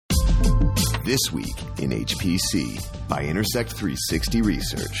This Week in HPC by Intersect 360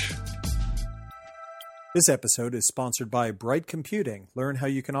 Research. This episode is sponsored by Bright Computing. Learn how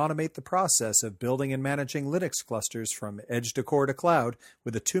you can automate the process of building and managing Linux clusters from edge to core to cloud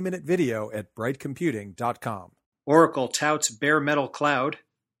with a 2-minute video at brightcomputing.com. Oracle touts bare metal cloud.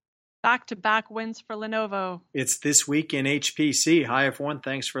 Back-to-back wins for Lenovo. It's This Week in HPC. Hi, everyone.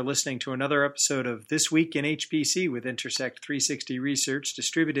 Thanks for listening to another episode of This Week in HPC with Intersect 360 Research,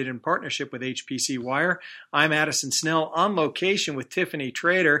 distributed in partnership with HPC Wire. I'm Addison Snell on location with Tiffany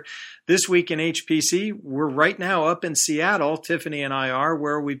Trader. This Week in HPC, we're right now up in Seattle, Tiffany and I are,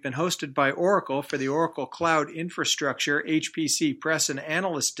 where we've been hosted by Oracle for the Oracle Cloud Infrastructure HPC Press and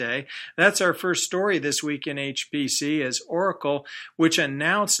Analyst Day. That's our first story this week in HPC, as Oracle, which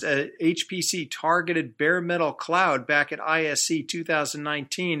announced a HPC targeted bare metal cloud back at ISC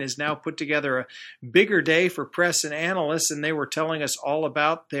 2019, has now put together a bigger day for press and analysts, and they were telling us all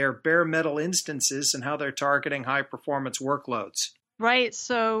about their bare metal instances and how they're targeting high performance workloads. Right.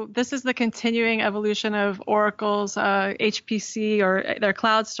 So this is the continuing evolution of Oracle's HPC, or their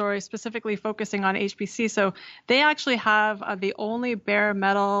cloud story, specifically focusing on HPC. So they actually have the only bare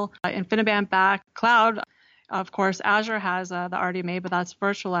metal InfiniBand backed cloud. Of course, Azure has the RDMA, but that's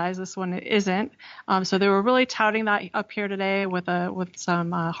virtualized. This one isn't. So they were really touting that up here today with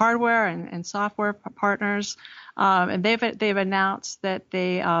some hardware and software partners. And they've announced that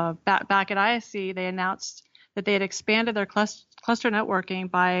they back at ISC they announced that they had expanded their cluster networking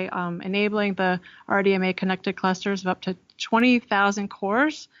by enabling the RDMA connected clusters of up to 20,000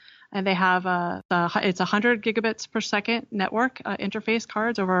 cores. And they have it's 100 gigabits per second network interface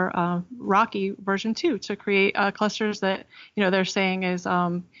cards over Rocky version 2 to create clusters that they're saying is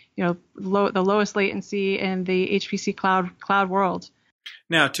the lowest latency in the HPC cloud world.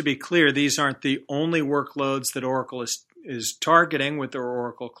 Now, to be clear, these aren't the only workloads that Oracle is targeting with their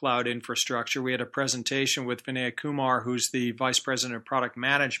Oracle Cloud Infrastructure. We had a presentation with Vinay Kumar, who's the Vice President of Product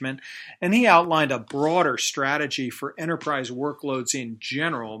Management, and he outlined a broader strategy for enterprise workloads in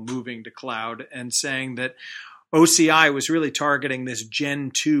general moving to cloud, and saying that OCI was really targeting this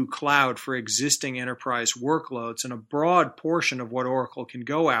Gen 2 cloud for existing enterprise workloads, and a broad portion of what Oracle can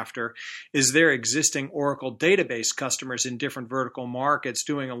go after is their existing Oracle database customers in different vertical markets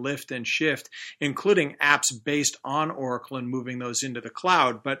doing a lift and shift, including apps based on Oracle and moving those into the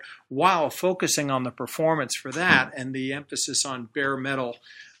cloud. But while focusing on the performance for that and the emphasis on bare metal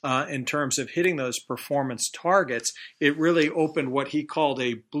in terms of hitting those performance targets, it really opened what he called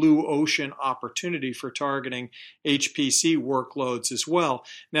a blue ocean opportunity for targeting HPC workloads as well.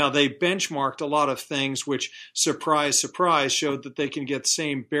 Now, they benchmarked a lot of things which, surprise, surprise, showed that they can get the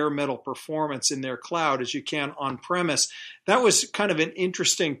same bare metal performance in their cloud as you can on-premise. That was kind of an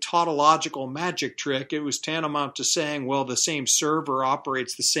interesting tautological magic trick. It was tantamount to saying, well, the same server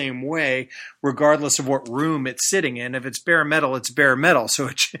operates the same way regardless of what room it's sitting in. If it's bare metal, it's bare metal. So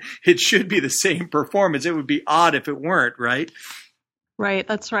it should be the same performance. It would be odd if it weren't, right? Right,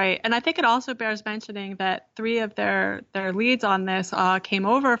 that's right. And I think it also bears mentioning that 3 of their leads on this came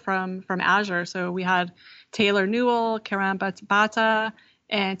over from Azure. So we had Taylor Newell, Kiran Bhatta,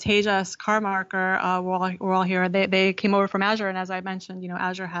 and Tejas Karmarkar were all here. They came over from Azure, and as I mentioned,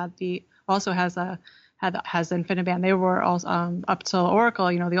 Azure has InfiniBand. They were also up till Oracle,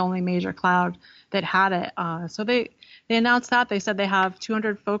 the only major cloud that had it. So they announced that. They said they have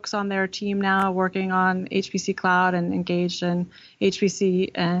 200 folks on their team now working on HPC cloud and engaged in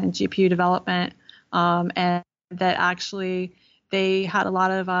HPC and GPU development, and that actually they had a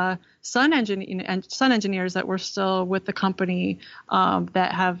lot of Sun engineers that were still with the company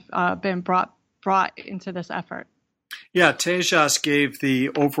that have been brought into this effort. Yeah, Tejas gave the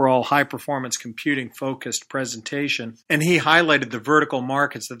overall high-performance computing-focused presentation, and he highlighted the vertical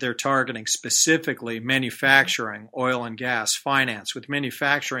markets that they're targeting, specifically manufacturing, oil and gas, finance, with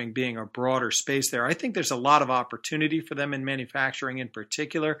manufacturing being a broader space there. I think there's a lot of opportunity for them in manufacturing in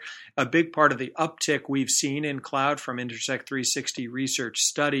particular. A big part of the uptick we've seen in cloud from Intersect 360 Research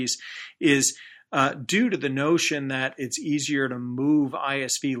studies is due to the notion that it's easier to move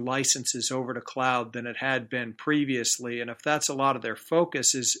ISV licenses over to cloud than it had been previously. And if that's a lot of their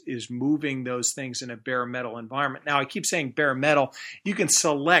focus is moving those things in a bare metal environment. Now, I keep saying bare metal. You can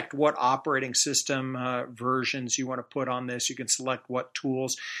select what operating system versions you want to put on this. You can select what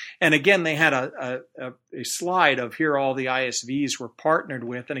tools. And again, they had a slide of here all the ISVs were partnered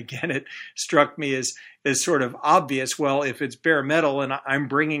with. And again, it struck me as sort of obvious. Well, if it's bare metal and I'm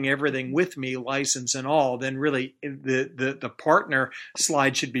bringing everything with me, license and all, then really the partner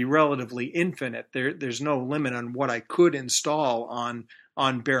slide should be relatively infinite. There's no limit on what I could install on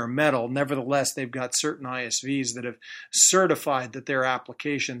on bare metal. Nevertheless, they've got certain ISVs that have certified that their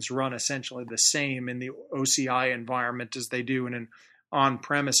applications run essentially the same in the OCI environment as they do in an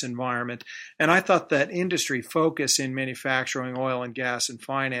on-premise environment. And I thought that industry focus in manufacturing, oil and gas, and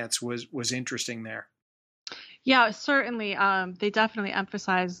finance was interesting there. Yeah, certainly. They definitely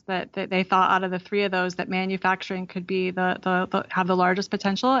emphasized that they thought out of the three of those that manufacturing could be have the largest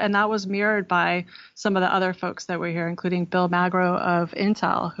potential, and that was mirrored by some of the other folks that were here, including Bill Magro of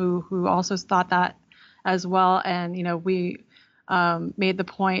Intel, who also thought that as well. And we made the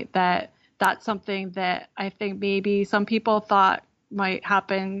point that that's something that I think maybe some people thought might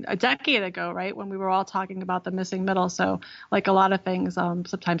happen a decade ago, right, when we were all talking about the missing middle. So like a lot of things,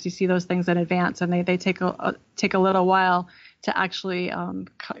 sometimes you see those things in advance, and they take a little while to actually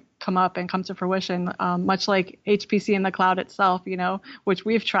come up and come to fruition, much like HPC in the cloud itself, which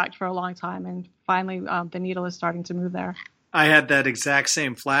we've tracked for a long time. And finally, the needle is starting to move there. I had that exact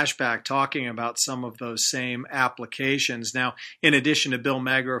same flashback talking about some of those same applications. Now, in addition to Bill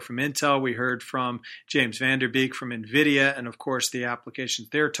Magro from Intel, we heard from James Van Der Beek from NVIDIA, and of course the applications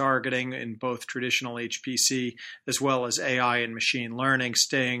they're targeting in both traditional HPC as well as AI and machine learning,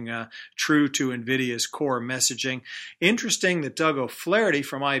 staying true to NVIDIA's core messaging. Interesting that Doug O'Flaherty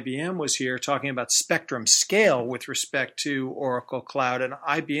from IBM was here talking about spectrum scale with respect to Oracle Cloud, and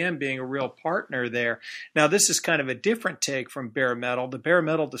IBM being a real partner there. Now, this is kind of a different take from bare metal. The bare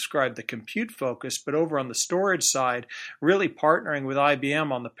metal described the compute focus, but over on the storage side, really partnering with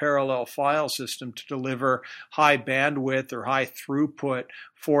IBM on the parallel file system to deliver high bandwidth or high throughput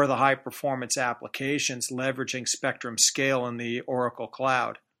for the high performance applications, leveraging spectrum scale in the Oracle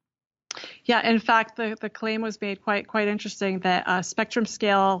Cloud. Yeah, in fact, the claim was made quite interesting that spectrum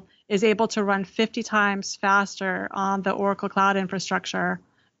scale is able to run 50 times faster on the Oracle Cloud infrastructure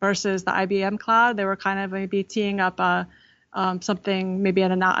versus the IBM Cloud. They were kind of maybe teeing up something, maybe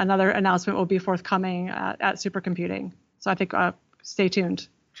another announcement will be forthcoming at Supercomputing. So I think stay tuned.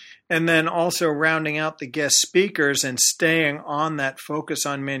 And then also rounding out the guest speakers and staying on that focus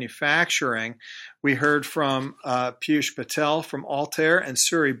on manufacturing, we heard from Piyush Patel from Altair and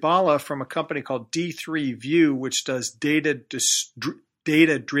Suri Bala from a company called D3View, which does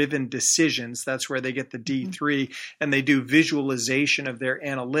data-driven decisions. That's where they get the D3, and they do visualization of their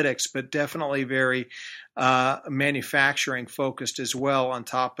analytics, but definitely very manufacturing focused as well on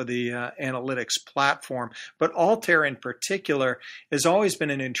top of the analytics platform. But Altair in particular has always been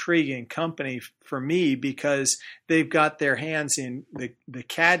an intriguing company for me because they've got their hands in the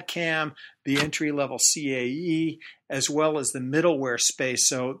CAD/CAM, the entry-level CAE, as well as the middleware space.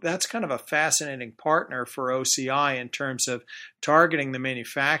 So that's kind of a fascinating partner for OCI in terms of targeting the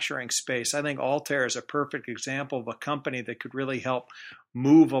manufacturing space. I think Altair is a perfect example of a company that could really help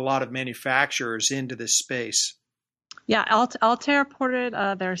move a lot of manufacturers into this space. Yeah, Altair ported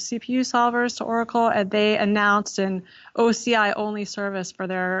their CPU solvers to Oracle, and they announced an OCI-only service for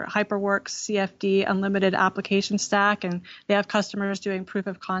their HyperWorks CFD Unlimited application stack, and they have customers doing proof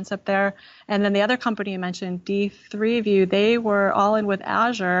of concept there. And then the other company you mentioned, D3View, they were all in with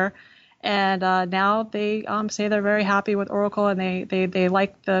Azure, and now they say they're very happy with Oracle, and they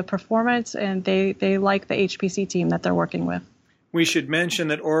like the performance, and they like the HPC team that they're working with. We should mention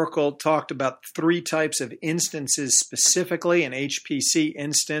that Oracle talked about 3 types of instances specifically: an HPC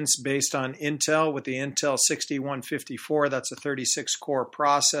instance based on Intel with the Intel 6154. That's a 36-core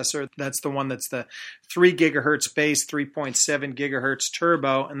processor. That's the one that's the 3 gigahertz base, 3.7 gigahertz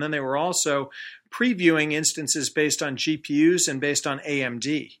turbo. And then they were also previewing instances based on GPUs and based on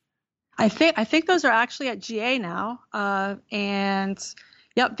AMD. I think those are actually at GA now, and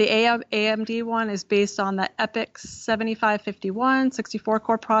yep, the AMD one is based on the EPYC 7551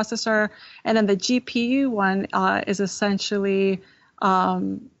 64-core processor, and then the GPU one is essentially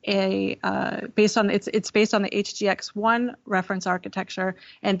based on it's based on the HGX1 reference architecture,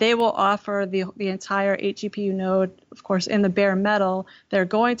 and they will offer the entire 8 GPU node, of course, in the bare metal. They're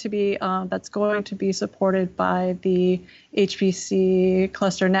going to be that's going to be supported by the HPC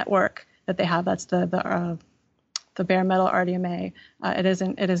cluster network that they have. That's the bare metal RDMA. It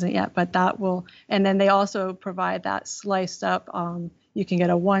isn't yet, but that will. And then they also provide that sliced up. You can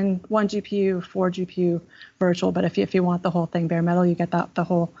get a one GPU, 4 GPU virtual, but if you want the whole thing bare metal, you get the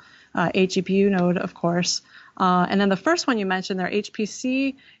whole 8 GPU node, of course. And then the first one you mentioned, their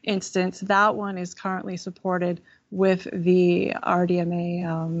HPC instance, that one is currently supported with the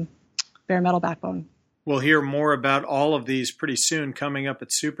RDMA bare metal backbone. We'll hear more about all of these pretty soon coming up at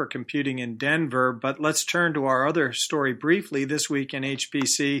Supercomputing in Denver, but let's turn to our other story briefly. This week in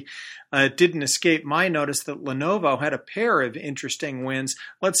HPC, it didn't escape my notice that Lenovo had a pair of interesting wins.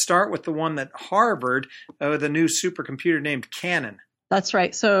 Let's start with the one that Harvard, with a new supercomputer named Cannon. That's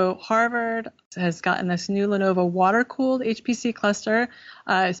right. So Harvard has gotten this new Lenovo water-cooled HPC cluster.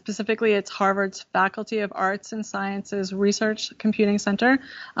 Specifically, it's Harvard's Faculty of Arts and Sciences Research Computing Center.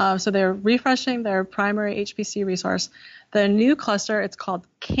 So they're refreshing their primary HPC resource. The new cluster, it's called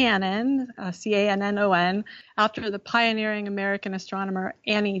Cannon, C-A-N-N-O-N, after the pioneering American astronomer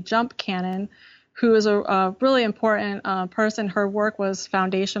Annie Jump Cannon, who is a really important person. Her work was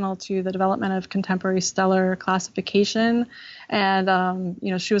foundational to the development of contemporary stellar classification. And,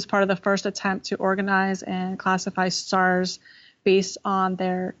 she was part of the first attempt to organize and classify stars based on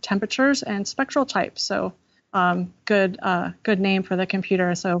their temperatures and spectral types. So good name for the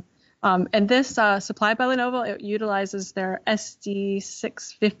computer. So, and this supplied by Lenovo, it utilizes their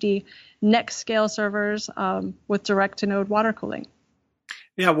SD650 next scale servers with direct-to-node water cooling.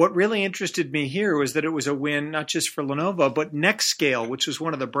 Yeah, what really interested me here was that it was a win not just for Lenovo, but Nextscale, which was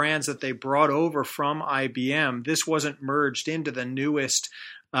one of the brands that they brought over from IBM. This wasn't merged into the newest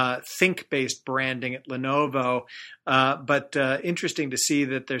Think-based branding at Lenovo, but interesting to see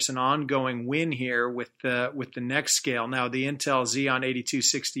that there's an ongoing win here with the Nextscale. Now, the Intel Xeon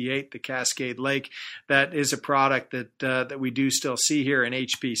 8268, the Cascade Lake, that is a product that we do still see here in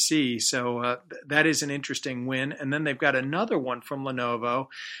HPC. So that is an interesting win. And then they've got another one from Lenovo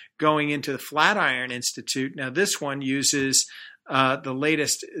going into the Flatiron Institute. Now, this one uses the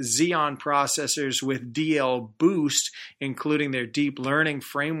latest Xeon processors with DL Boost, including their deep learning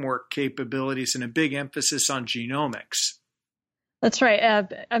framework capabilities and a big emphasis on genomics. That's right.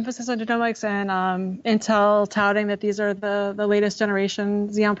 Emphasis on genomics, and Intel touting that these are the latest generation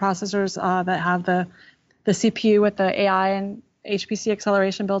Xeon processors that have the CPU with the AI and HPC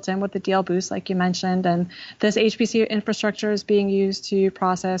acceleration built in with the DL Boost, like you mentioned. And this HPC infrastructure is being used to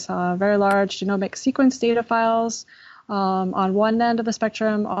process very large genomic sequence data files on one end of the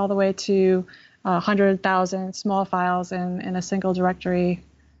spectrum, all the way to 100,000 small files in a single directory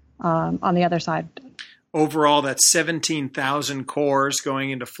on the other side. Overall, that's 17,000 cores going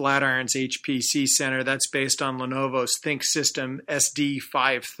into Flatiron's HPC Center. That's based on Lenovo's ThinkSystem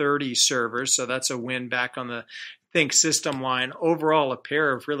SD530 servers, so that's a win back on the ThinkSystem line. Overall, a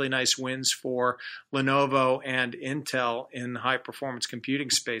pair of really nice wins for Lenovo and Intel in the high-performance computing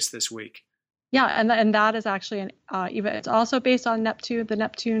space this week. Yeah, and that is actually it's also based on Neptune, the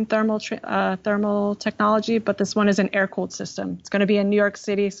Neptune thermal technology, but this one is an air-cooled system. It's going to be in New York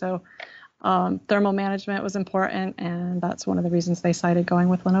City, so thermal management was important, and that's one of the reasons they cited going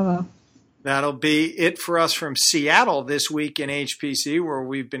with Lenovo. That'll be it for us from Seattle this week in HPC, where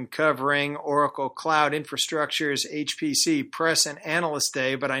we've been covering Oracle Cloud Infrastructure's HPC Press and Analyst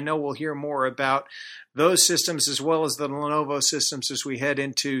Day, but I know we'll hear more about those systems as well as the Lenovo systems as we head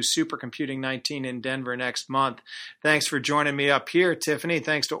into Supercomputing 19 in Denver next month. Thanks for joining me up here, Tiffany.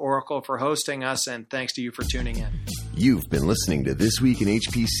 Thanks to Oracle for hosting us, and thanks to you for tuning in. You've been listening to This Week in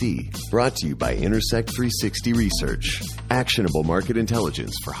HPC, brought to you by Intersect 360 Research, actionable market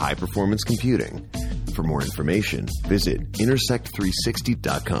intelligence for high-performance computing. For more information, visit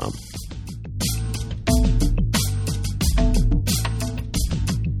intersect360.com.